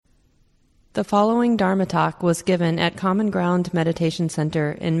The following Dharma talk was given at Common Ground Meditation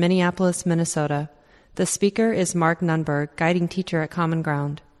Center in Minneapolis, Minnesota. The speaker is Mark Nunberg, guiding teacher at Common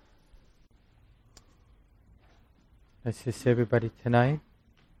Ground. Nice to see everybody tonight.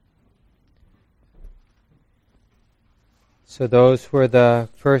 So those were the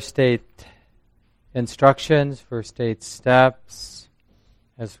first 8 instructions, first 8 steps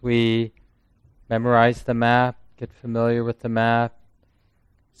as we memorize the map, get familiar with the map,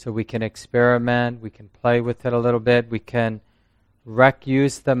 so we can experiment, we can play with it a little bit, we can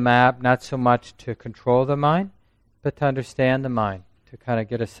use the map not so much to control the mind, but to understand the mind, to kind of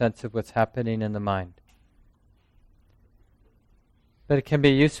get a sense of what's happening in the mind. But it can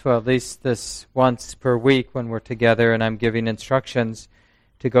be useful, at least this once per week when we're together and I'm giving instructions,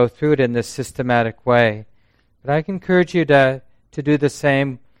 to go through it in this systematic way. But I encourage you to do the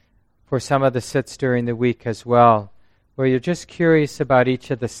same for some of the sits during the week as well, where you're just curious about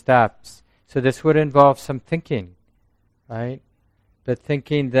each of the steps. So this would involve some thinking, right? But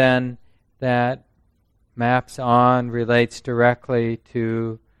thinking then that maps on, relates directly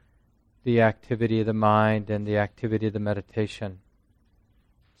to the activity of the mind and the activity of the meditation.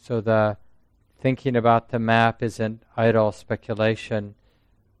 So the thinking about the map isn't idle speculation,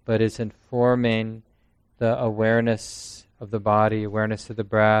 but is informing the awareness of the body, awareness of the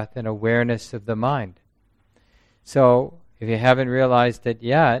breath, and awareness of the mind. So, if you haven't realized it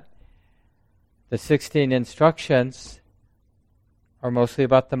yet, the 16 instructions are mostly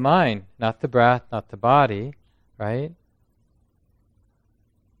about the mind, not the breath, not the body, right?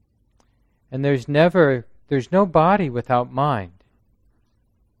 And there's no body without mind.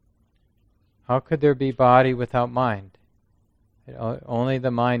 How could there be body without mind? Only the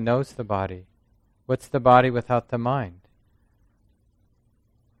mind knows the body. What's the body without the mind?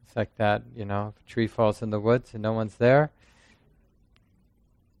 It's like that, if a tree falls in the woods and no one's there.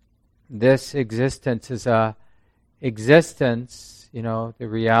 This existence is the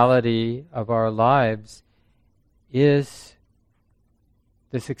reality of our lives is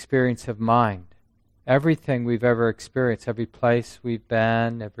this experience of mind. Everything we've ever experienced, every place we've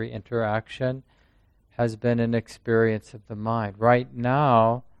been, every interaction has been an experience of the mind. Right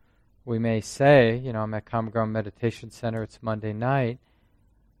now, we may say, I'm at Common Ground Meditation Center, it's Monday night,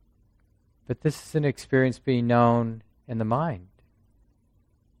 but this is an experience being known in the mind.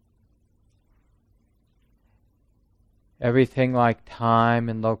 Everything like time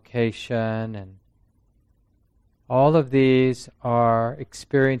and location and all of these are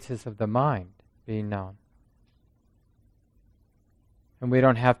experiences of the mind being known. And we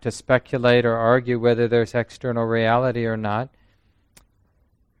don't have to speculate or argue whether there's external reality or not.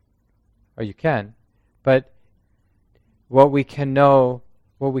 Or you can. But what we can know,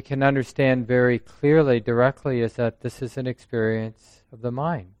 what we can understand very clearly, directly, is that this is an experience of the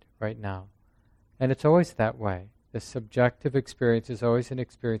mind right now. And it's always that way. This subjective experience is always an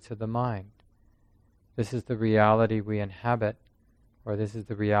experience of the mind. This is the reality we inhabit, or this is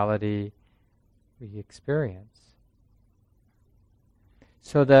the reality we experience.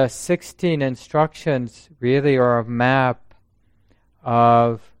 So the 16 instructions really are a map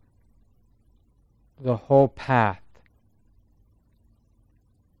of the whole path.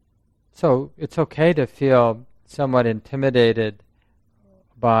 So it's okay to feel somewhat intimidated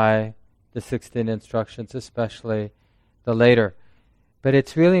by the 16 instructions, especially the later. But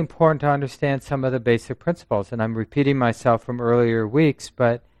it's really important to understand some of the basic principles. And I'm repeating myself from earlier weeks,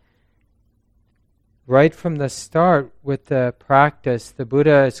 but right from the start with the practice, the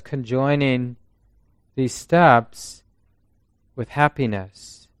Buddha is conjoining these steps with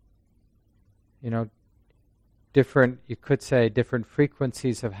happiness. Different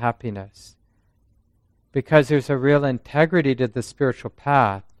frequencies of happiness. Because there's a real integrity to the spiritual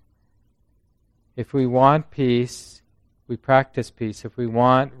path. If we want peace, we practice peace. If we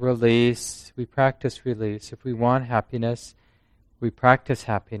want release, we practice release. If we want happiness, we practice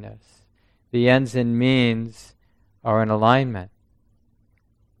happiness. The ends and means are in alignment.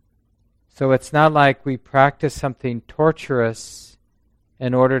 So it's not like we practice something torturous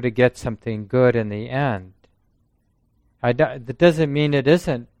in order to get something good in the end. That doesn't mean it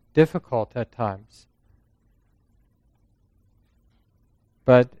isn't difficult at times.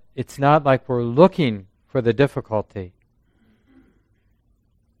 But it's not like we're looking for the difficulty.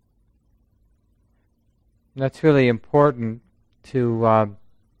 And that's really important to,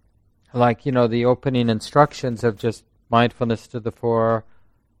 the opening instructions of just mindfulness to the fore,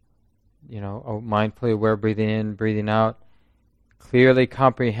 mindfully aware, breathing in, breathing out, clearly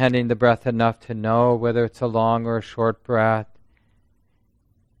comprehending the breath enough to know whether it's a long or a short breath.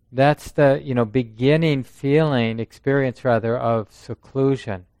 That's the, beginning experience of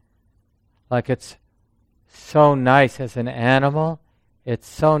seclusion. Like it's so nice as an animal, it's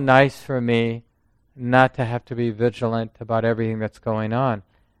so nice for me not to have to be vigilant about everything that's going on,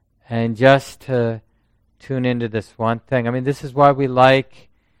 and just to tune into this one thing. I mean, this is why we like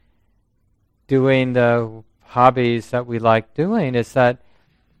doing the hobbies that we like doing, is that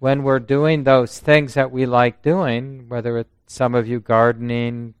when we're doing those things that we like doing, whether it's some of you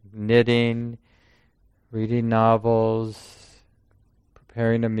gardening, knitting, reading novels,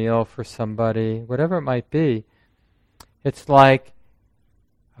 preparing a meal for somebody, whatever it might be, it's like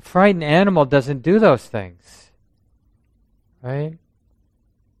a frightened animal doesn't do those things, right?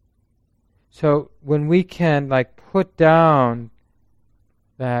 So when we can put down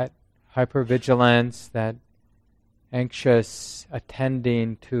that hypervigilance, that anxious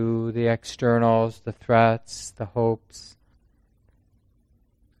attending to the externals, the threats, the hopes,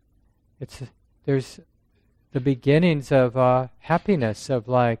 there's the beginnings of happiness, of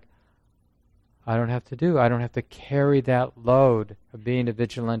I don't have to carry that load of being a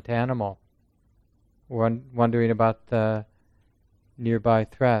vigilant animal, wondering about the nearby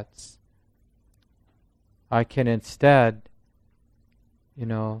threats. I can instead,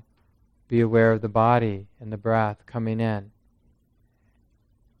 be aware of the body and the breath coming in.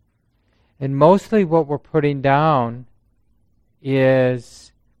 And mostly what we're putting down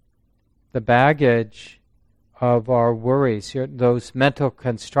is the baggage of our worries, those mental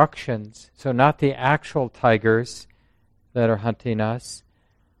constructions. So not the actual tigers that are hunting us,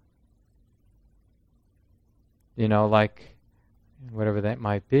 whatever that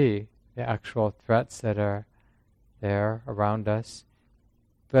might be, the actual threats that are there around us,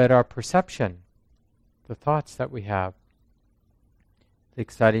 but our perception, the thoughts that we have, the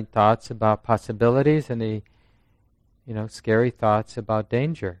exciting thoughts about possibilities and the scary thoughts about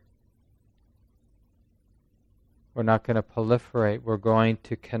danger. We're not going to proliferate. We're going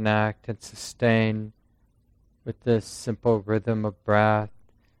to connect and sustain with this simple rhythm of breath,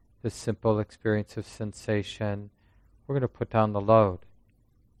 this simple experience of sensation. We're going to put down the load.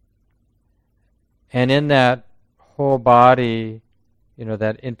 And in that whole body,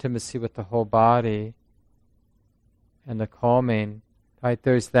 that intimacy with the whole body and the calming, right,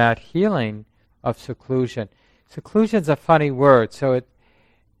 there's that healing of seclusion. Seclusion's a funny word, so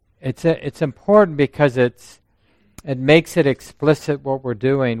it's important because it makes it explicit what we're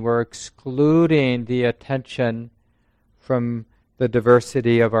doing. We're excluding the attention from the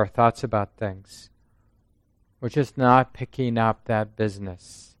diversity of our thoughts about things. We're just not picking up that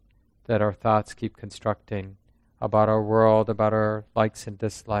business that our thoughts keep constructing about our world, about our likes and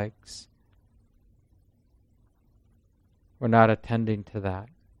dislikes. We're not attending to that.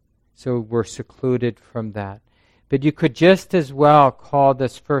 So we're secluded from that. But you could just as well call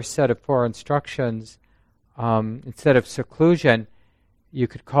this first set of 4 instructions, instead of seclusion, you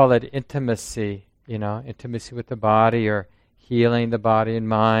could call it intimacy, intimacy with the body, or healing the body and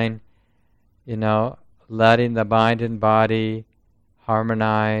mind, letting the mind and body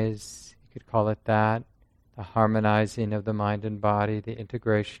harmonize. You could call it that. The harmonizing of the mind and body, the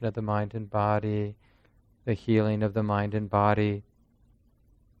integration of the mind and body, the healing of the mind and body.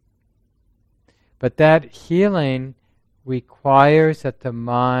 But that healing requires that the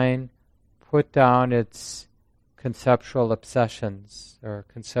mind put down its conceptual obsessions or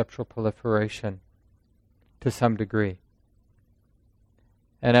conceptual proliferation to some degree.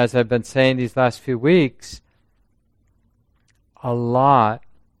 And as I've been saying these last few weeks, a lot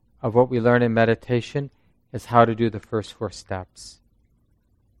of what we learn in meditation is how to do the first 4 steps.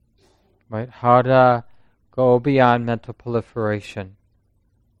 Right? How to go beyond mental proliferation.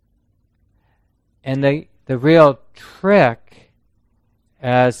 And the real trick,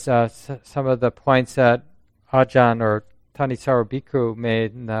 as some of the points that Ajahn or Thanissaro Bhikkhu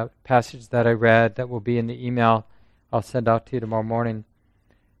made in the passage that I read that will be in the email I'll send out to you tomorrow morning,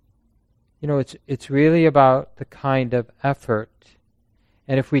 it's really about the kind of effort.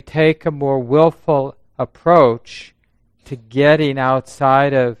 And if we take a more willful approach to getting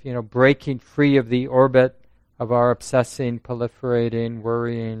outside of, breaking free of the orbit of our obsessing, proliferating,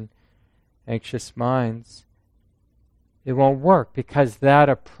 worrying, anxious minds, it won't work, because that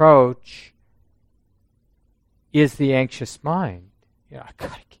approach is the anxious mind. I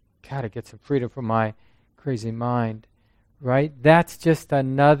gotta get some freedom from my crazy mind, right? That's just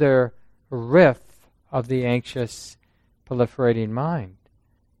another riff of the anxious, proliferating mind.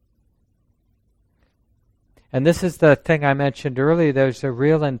 And this is the thing I mentioned earlier. There's a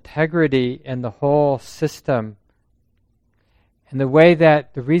real integrity in the whole system. And the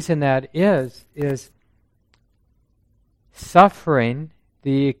reason that is suffering,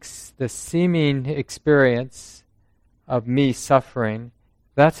 the seeming experience of me suffering,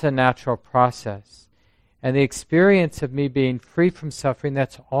 That's a natural process. And the experience of me being free from suffering,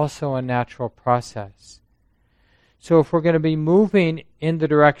 that's also a natural process. So if we're going to be moving in the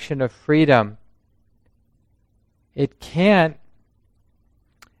direction of freedom, it can't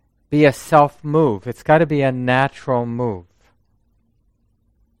be a self-move. It's got to be a natural move.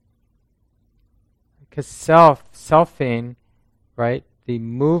 Because selfing, right, the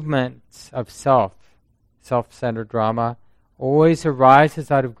movements of self-centered drama, always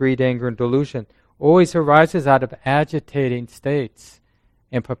arises out of greed, anger, and delusion, always arises out of agitating states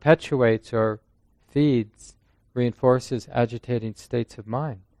and perpetuates or feeds, reinforces agitating states of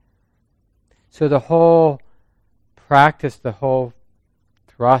mind. So the whole practice, the whole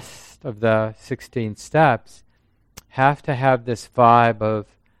thrust of the 16 steps have to have this vibe of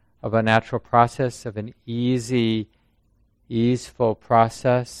a natural process, of an easeful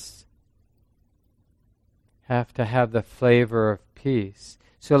process, have to have the flavor of peace.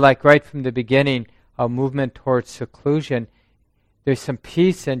 So like right from the beginning, a movement towards seclusion, there's some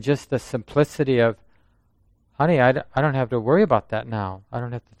peace in just the simplicity of, honey, I don't have to worry about that now. I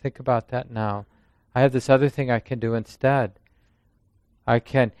don't have to think about that now. I have this other thing I can do instead.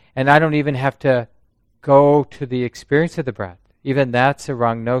 And I don't even have to go to the experience of the breath. Even that's a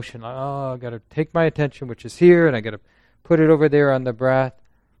wrong notion. Oh, I've got to take my attention, which is here, and I've got to put it over there on the breath.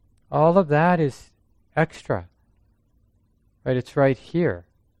 All of that is extra. Right? It's right here.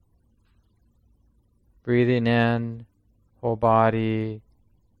 Breathing in, whole body,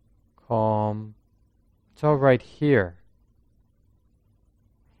 calm. It's all right here.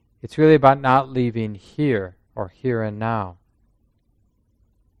 It's really about not leaving here or here and now.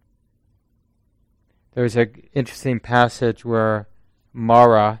 There's an interesting passage where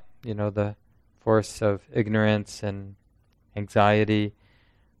Mara, the force of ignorance and anxiety,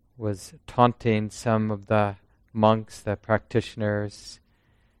 was taunting some of the monks, the practitioners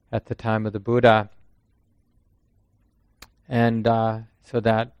at the time of the Buddha. And so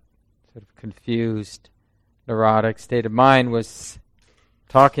that sort of confused, neurotic state of mind was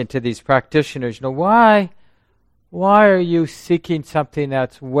talking to these practitioners, why are you seeking something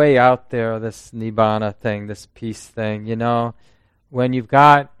that's way out there, this nibbana thing, this peace thing, when you've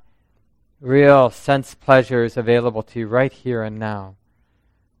got real sense pleasures available to you right here and now?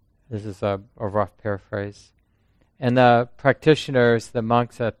 This is a rough paraphrase. And the practitioners, the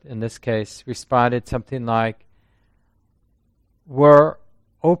monks in this case, responded something like, we're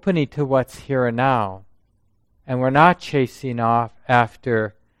opening to what's here and now, and we're not chasing off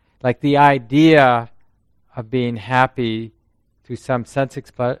after, like the idea of being happy through some sense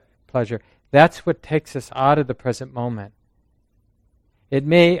pleasure. That's what takes us out of the present moment. It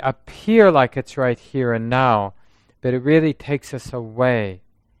may appear like it's right here and now, but it really takes us away.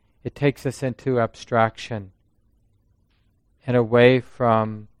 It takes us into abstraction and away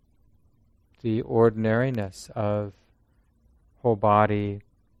from the ordinariness of whole body,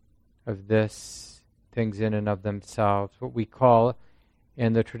 of this, things in and of themselves, what we call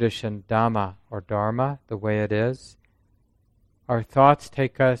in the tradition Dhamma or Dharma, the way it is. Our thoughts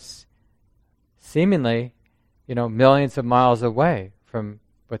take us seemingly, millions of miles away from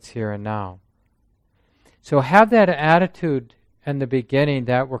what's here and now. So have that attitude in the beginning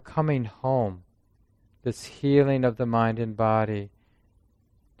that we're coming home, this healing of the mind and body,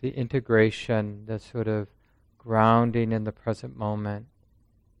 the integration, the sort of grounding in the present moment.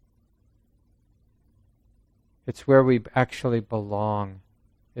 It's where we actually belong.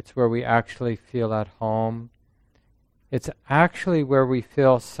 It's where we actually feel at home. It's actually where we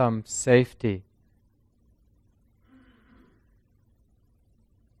feel some safety.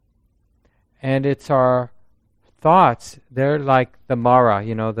 And it's our thoughts. They're like the Mara,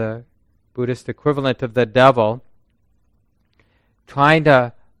 the Buddhist equivalent of the devil, trying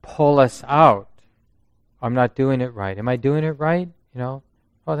to pull us out. I'm not doing it right. Am I doing it right? Oh,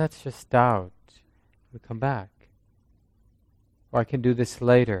 that's just doubt. We come back. Or I can do this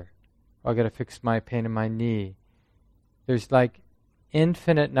later. Or I got to fix my pain in my knee. There's like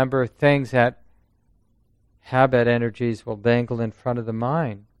infinite number of things that habit energies will dangle in front of the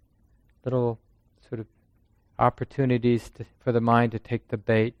mind. Little sort of opportunities for the mind to take the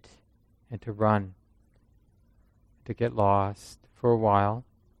bait and to run, to get lost for a while.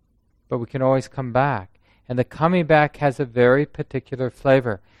 But we can always come back. And the coming back has a very particular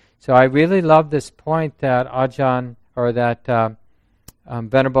flavor. So I really love this point that Ajahn, or that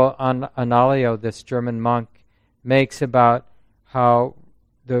Venerable Analio, this German monk, makes about how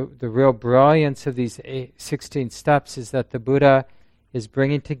the real brilliance of these 16 steps is that the Buddha is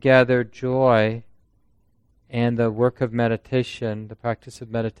bringing together joy and the work of meditation, the practice of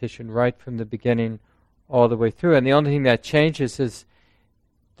meditation, right from the beginning all the way through. And the only thing that changes is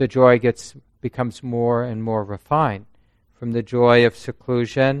the joy becomes more and more refined. From the joy of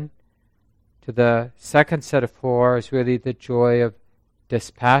seclusion to the second set of 4 is really the joy of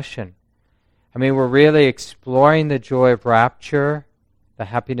dispassion. I mean, we're really exploring the joy of rapture, the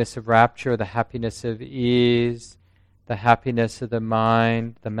happiness of rapture, the happiness of ease, the happiness of the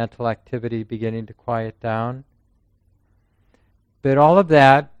mind, the mental activity beginning to quiet down. But all of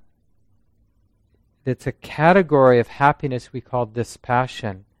that, it's a category of happiness we call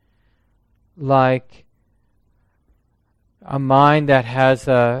dispassion. Like a mind that has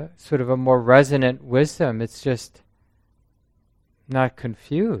a sort of a more resonant wisdom, it's just not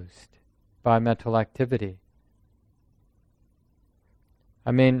confused by mental activity.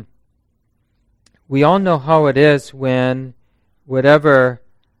 I mean, we all know how it is when whatever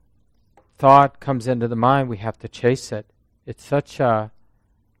thought comes into the mind, we have to chase it. It's such a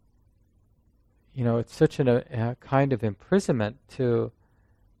kind of imprisonment to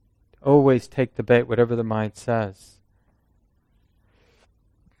always take the bait, whatever the mind says.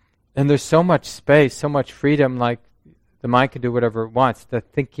 And there's so much space, so much freedom, like the mind can do whatever it wants. The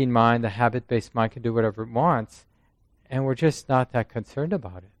thinking mind, the habit-based mind can do whatever it wants. And we're just not that concerned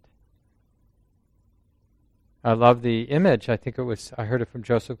about it. I love the image. I heard it from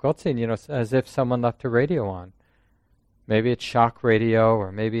Joseph Goldstein, as if someone left a radio on. Maybe it's shock radio,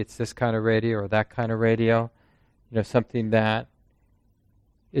 or maybe it's this kind of radio or that kind of radio. Something that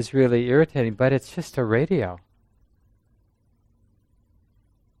is really irritating, but it's just a radio.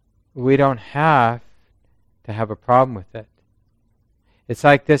 We don't have to have a problem with it. It's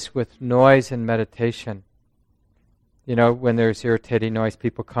like this with noise and meditation. When there's irritating noise,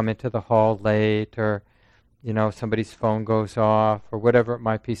 people come into the hall late, or, somebody's phone goes off, or whatever it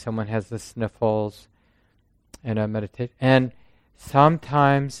might be. Someone has the sniffles, and a meditation. And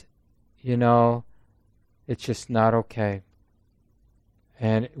sometimes, it's just not okay.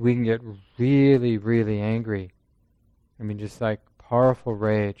 And we can get really, really angry. I mean, just like powerful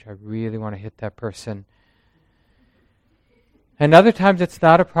rage. I really want to hit that person. And other times it's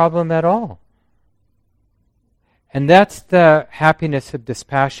not a problem at all. And that's the happiness of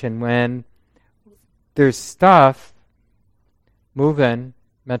dispassion, when there's stuff moving,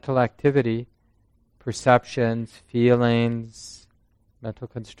 mental activity, perceptions, feelings, mental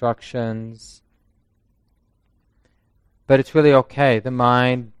constructions. But it's really okay. The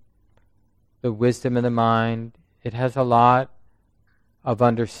mind, the wisdom in the mind, it has a lot of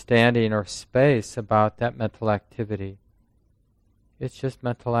understanding or space about that mental activity. It's just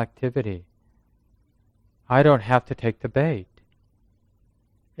mental activity. I don't have to take the bait.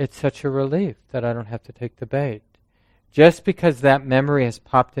 It's such a relief that I don't have to take the bait. Just because that memory has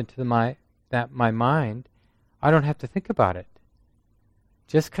popped into my mind, I don't have to think about it.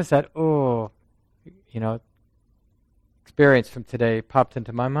 Just because that, experience from today popped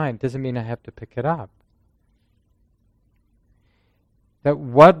into my mind doesn't mean I have to pick it up. That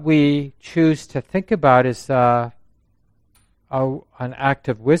what we choose to think about is an act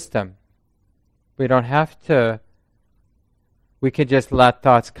of wisdom. We don't have to. We can just let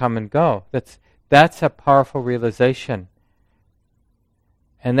thoughts come and go. That's a powerful realization.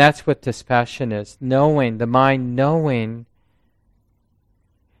 And that's what dispassion is. Knowing, the mind knowing.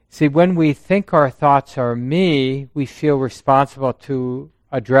 See, when we think our thoughts are me, we feel responsible to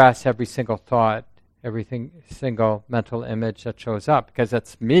address every single thought, single mental image that shows up, because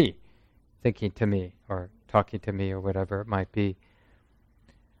that's me thinking to me or talking to me or whatever it might be.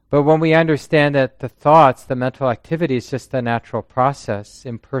 But when we understand that the thoughts, the mental activity is just a natural process,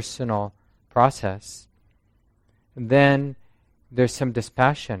 impersonal process, then there's some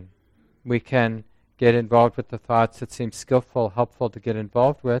dispassion. We can get involved with the thoughts that seem skillful, helpful to get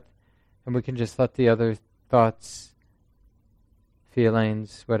involved with, and we can just let the other thoughts,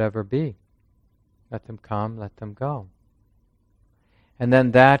 feelings, whatever be. Let them come, let them go. And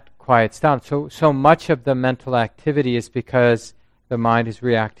then that quiets down. So much of the mental activity is because the mind is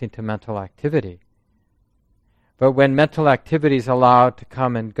reacting to mental activity. But when mental activity is allowed to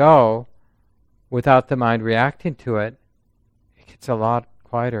come and go without the mind reacting to it, it gets a lot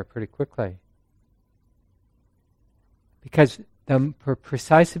quieter pretty quickly.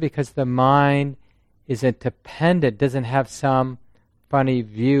 Precisely because the mind is independent, doesn't have some funny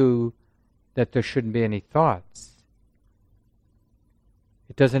view that there shouldn't be any thoughts.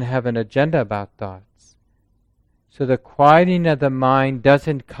 It doesn't have an agenda about thoughts. So the quieting of the mind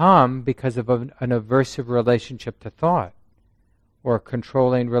doesn't come because of an aversive relationship to thought or a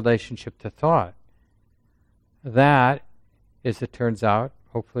controlling relationship to thought. That, as it turns out,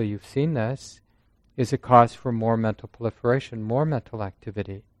 hopefully you've seen this, is a cause for more mental proliferation, more mental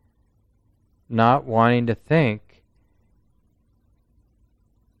activity. Not wanting to think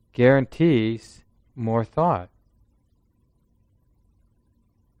guarantees more thought.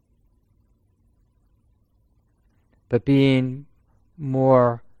 But being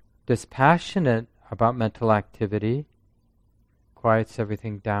more dispassionate about mental activity quiets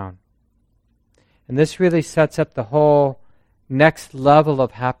everything down. And this really sets up the whole next level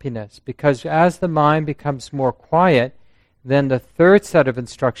of happiness, because as the mind becomes more quiet, then the third set of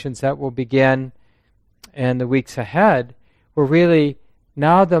instructions that will begin in the weeks ahead will really,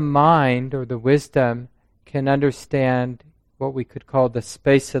 now the mind or the wisdom can understand what we could call the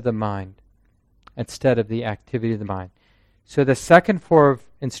space of the mind instead of the activity of the mind. So the second four of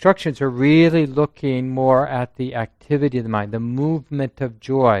instructions are really looking more at the activity of the mind, the movement of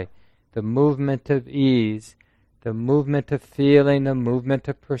joy, the movement of ease, the movement of feeling, the movement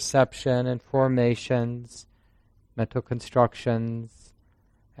of perception and formations, mental constructions,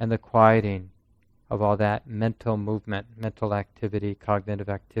 and the quieting of all that mental movement, mental activity, cognitive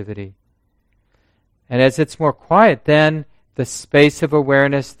activity. And as it's more quiet, then the space of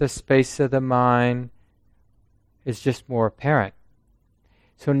awareness, the space of the mind is just more apparent.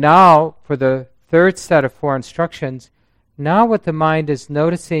 So now, for the third set of four instructions, now what the mind is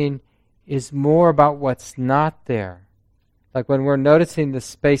noticing is more about what's not there. Like when we're noticing the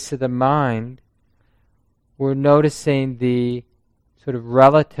space of the mind, we're noticing the sort of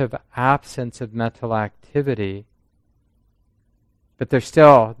relative absence of mental activity, but there's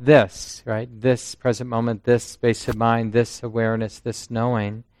still this, right? This present moment, this space of mind, this awareness, this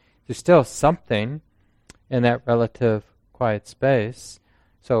knowing. There's still something in that relative quiet space.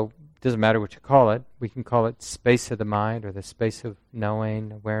 So it doesn't matter what you call it. We can call it space of the mind or the space of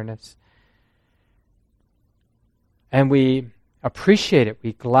knowing, awareness. And we appreciate it.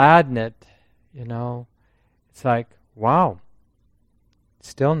 We gladden it, you know. It's like, wow,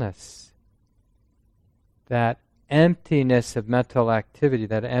 stillness. That emptiness of mental activity,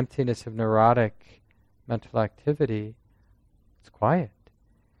 that emptiness of neurotic mental activity, it's quiet.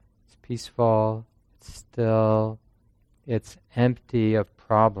 It's peaceful. It's still. It's empty of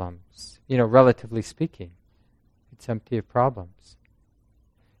problems. You know, relatively speaking, it's empty of problems.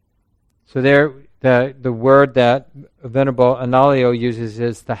 So there, the word that Venerable Analayo uses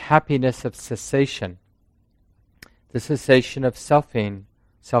is the happiness of cessation. The cessation of selfing,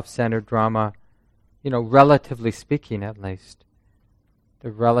 self-centered drama, you know, relatively speaking at least.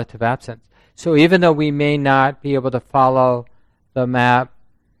 The relative absence. So even though we may not be able to follow the map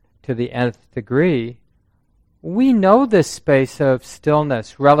to the nth degree, we know this space of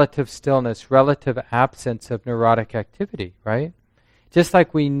stillness, relative absence of neurotic activity, right? Just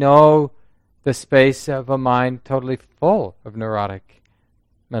like we know the space of a mind totally full of neurotic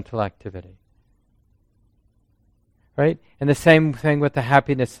mental activity. Right? And the same thing with the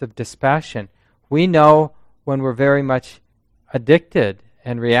happiness of dispassion. We know when we're very much addicted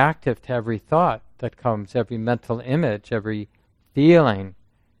and reactive to every thought that comes, every mental image, every feeling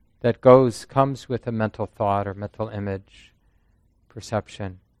that comes with a mental thought or mental image,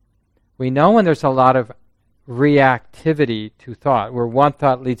 perception. We know when there's a lot of reactivity to thought, where one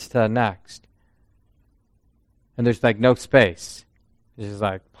thought leads to the next. And there's like no space. It's just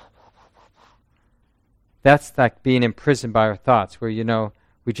like, that's like being imprisoned by our thoughts, where, you know,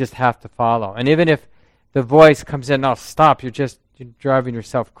 we just have to follow. And even if the voice comes in, "Oh, stop, you're driving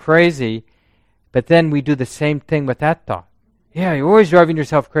yourself crazy," but then we do the same thing with that thought. "Yeah, you're always driving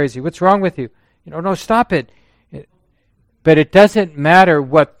yourself crazy. What's wrong with you?" You know, "No, stop it." But it doesn't matter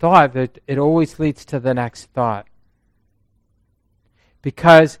what thought, it always leads to the next thought.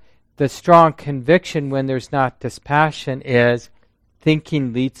 Because the strong conviction when there's not dispassion is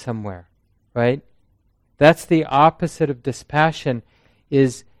thinking leads somewhere, right? That's the opposite of dispassion,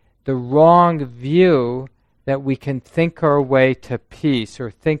 is the wrong view that we can think our way to peace, or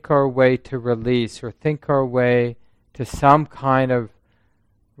think our way to release, or think our way to some kind of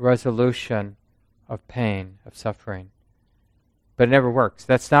resolution of pain, of suffering. But it never works.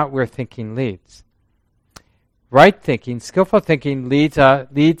 That's not where thinking leads. Right thinking, skillful thinking, leads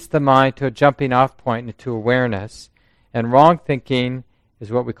the mind to a jumping off point into awareness, and wrong thinking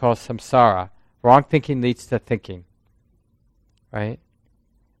is what we call samsara. Wrong thinking leads to thinking, right?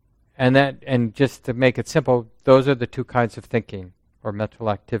 And just to make it simple, those are the two kinds of thinking, or mental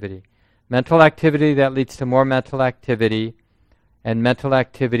activity. Mental activity that leads to more mental activity, and mental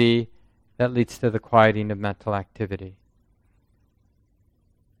activity that leads to the quieting of mental activity.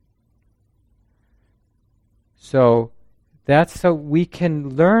 So that's so we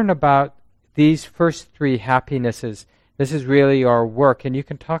can learn about these first three happinesses. This is really our work, and you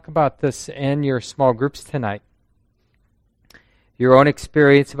can talk about this in your small groups tonight. Your own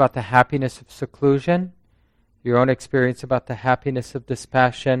experience about the happiness of seclusion, your own experience about the happiness of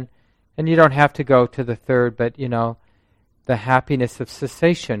dispassion. And you don't have to go to the third, but the happiness of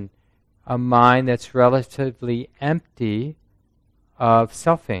cessation, a mind that's relatively empty of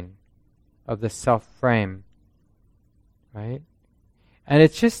selfing, of the self frame, right? And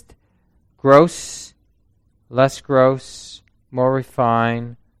it's just gross, less gross, more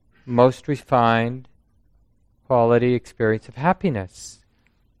refined, most refined quality experience of happiness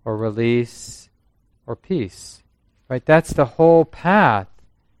or release or peace, right? That's the whole path.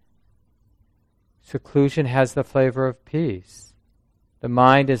 Seclusion has the flavor of peace. The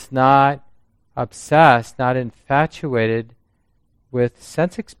mind is not obsessed, not infatuated with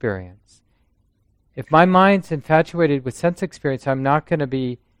sense experience. If my mind's infatuated with sense experience, I'm not going to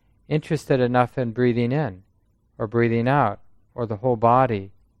be interested enough in breathing in or breathing out or the whole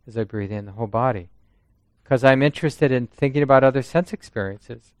body as I breathe in, the whole body. Because I'm interested in thinking about other sense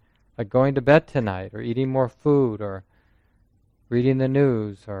experiences, like going to bed tonight or eating more food or reading the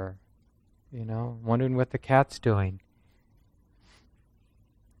news or wondering what the cat's doing.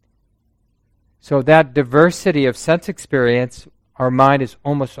 So that diversity of sense experience, our mind is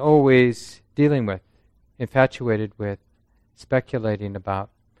almost always dealing with, infatuated with, speculating about.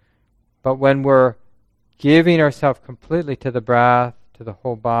 But when we're giving ourselves completely to the breath, to the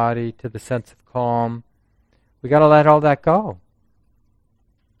whole body, to the sense of calm, we got to let all that go.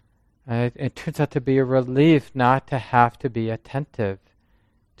 And it turns out to be a relief not to have to be attentive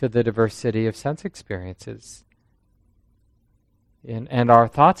to the diversity of sense experiences and our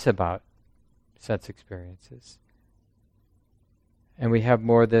thoughts about sense experiences. And we have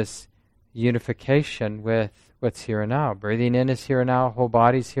more this unification with what's here and now. Breathing in is here and now, whole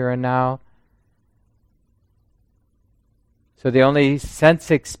body's here and now. So the only sense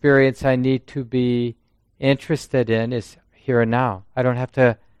experience I need to be interested in is here and now. I don't have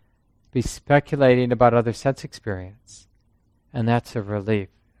to be speculating about other sense experience. And that's a relief.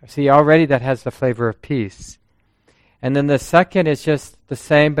 See, already that has the flavor of peace. And then the second is just the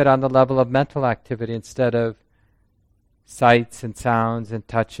same, but on the level of mental activity instead of sights and sounds and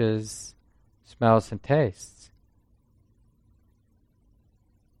touches, smells and tastes.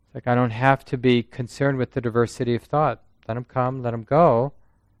 It's like I don't have to be concerned with the diversity of thought. Let them come, let them go.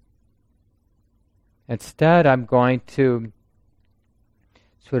 Instead, I'm going to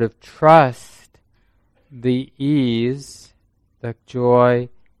sort of trust the ease, the joy,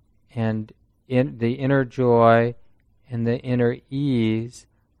 and the inner joy and the inner ease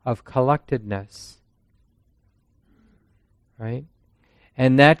of collectedness. Right?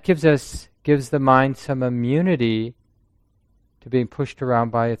 And that gives the mind some immunity to being pushed around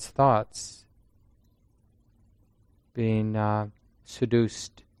by its thoughts, being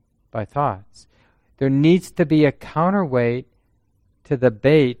seduced by thoughts. There needs to be a counterweight to the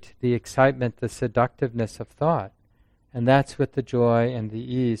bait, the excitement, the seductiveness of thought. And that's what the joy and the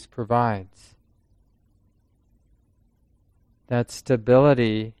ease provides. That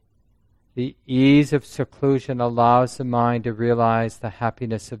stability, the ease of seclusion allows the mind to realize the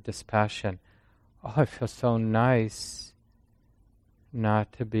happiness of dispassion. Oh, it feels so nice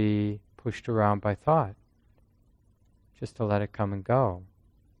not to be pushed around by thought. Just to let it come and go.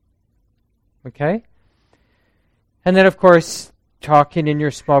 Okay? And then, of course, talking in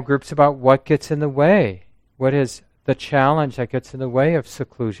your small groups about what gets in the way. What is the challenge that gets in the way of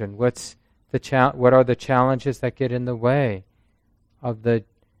seclusion? What are the challenges that get in the way of the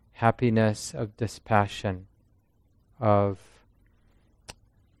happiness of dispassion, of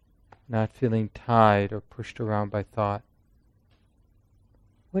not feeling tied or pushed around by thought?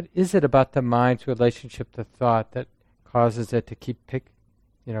 What is it about the mind's relationship to thought that causes it to keep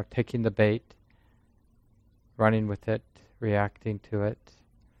taking the bait, running with it, reacting to it,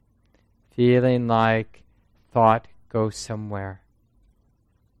 feeling like thought goes somewhere?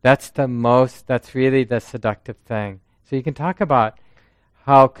 That's really the seductive thing. So you can talk about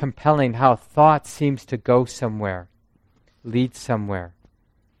how compelling, how thought seems to go somewhere, lead somewhere.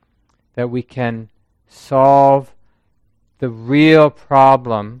 That we can solve the real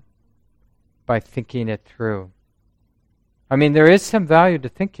problem by thinking it through. I mean, there is some value to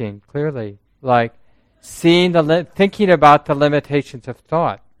thinking, clearly, like thinking about the limitations of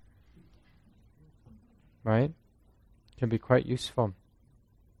thought, right? Can be quite useful.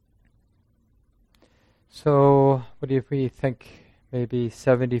 So, what do we think? Maybe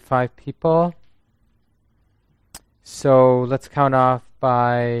 75 people. So let's count off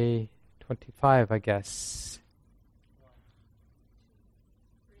by 25, I guess.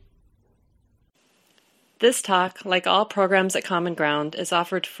 This talk, like all programs at Common Ground, is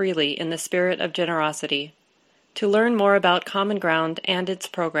offered freely in the spirit of generosity. To learn more about Common Ground and its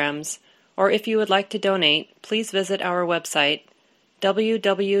programs, or if you would like to donate, please visit our website,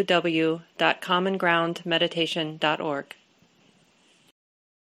 www.commongroundmeditation.org.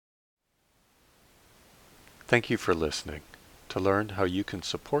 Thank you for listening. To learn how you can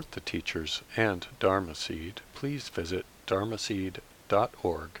support the teachers and Dharma Seed, please visit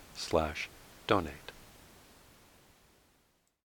dharmaseed.org/donate.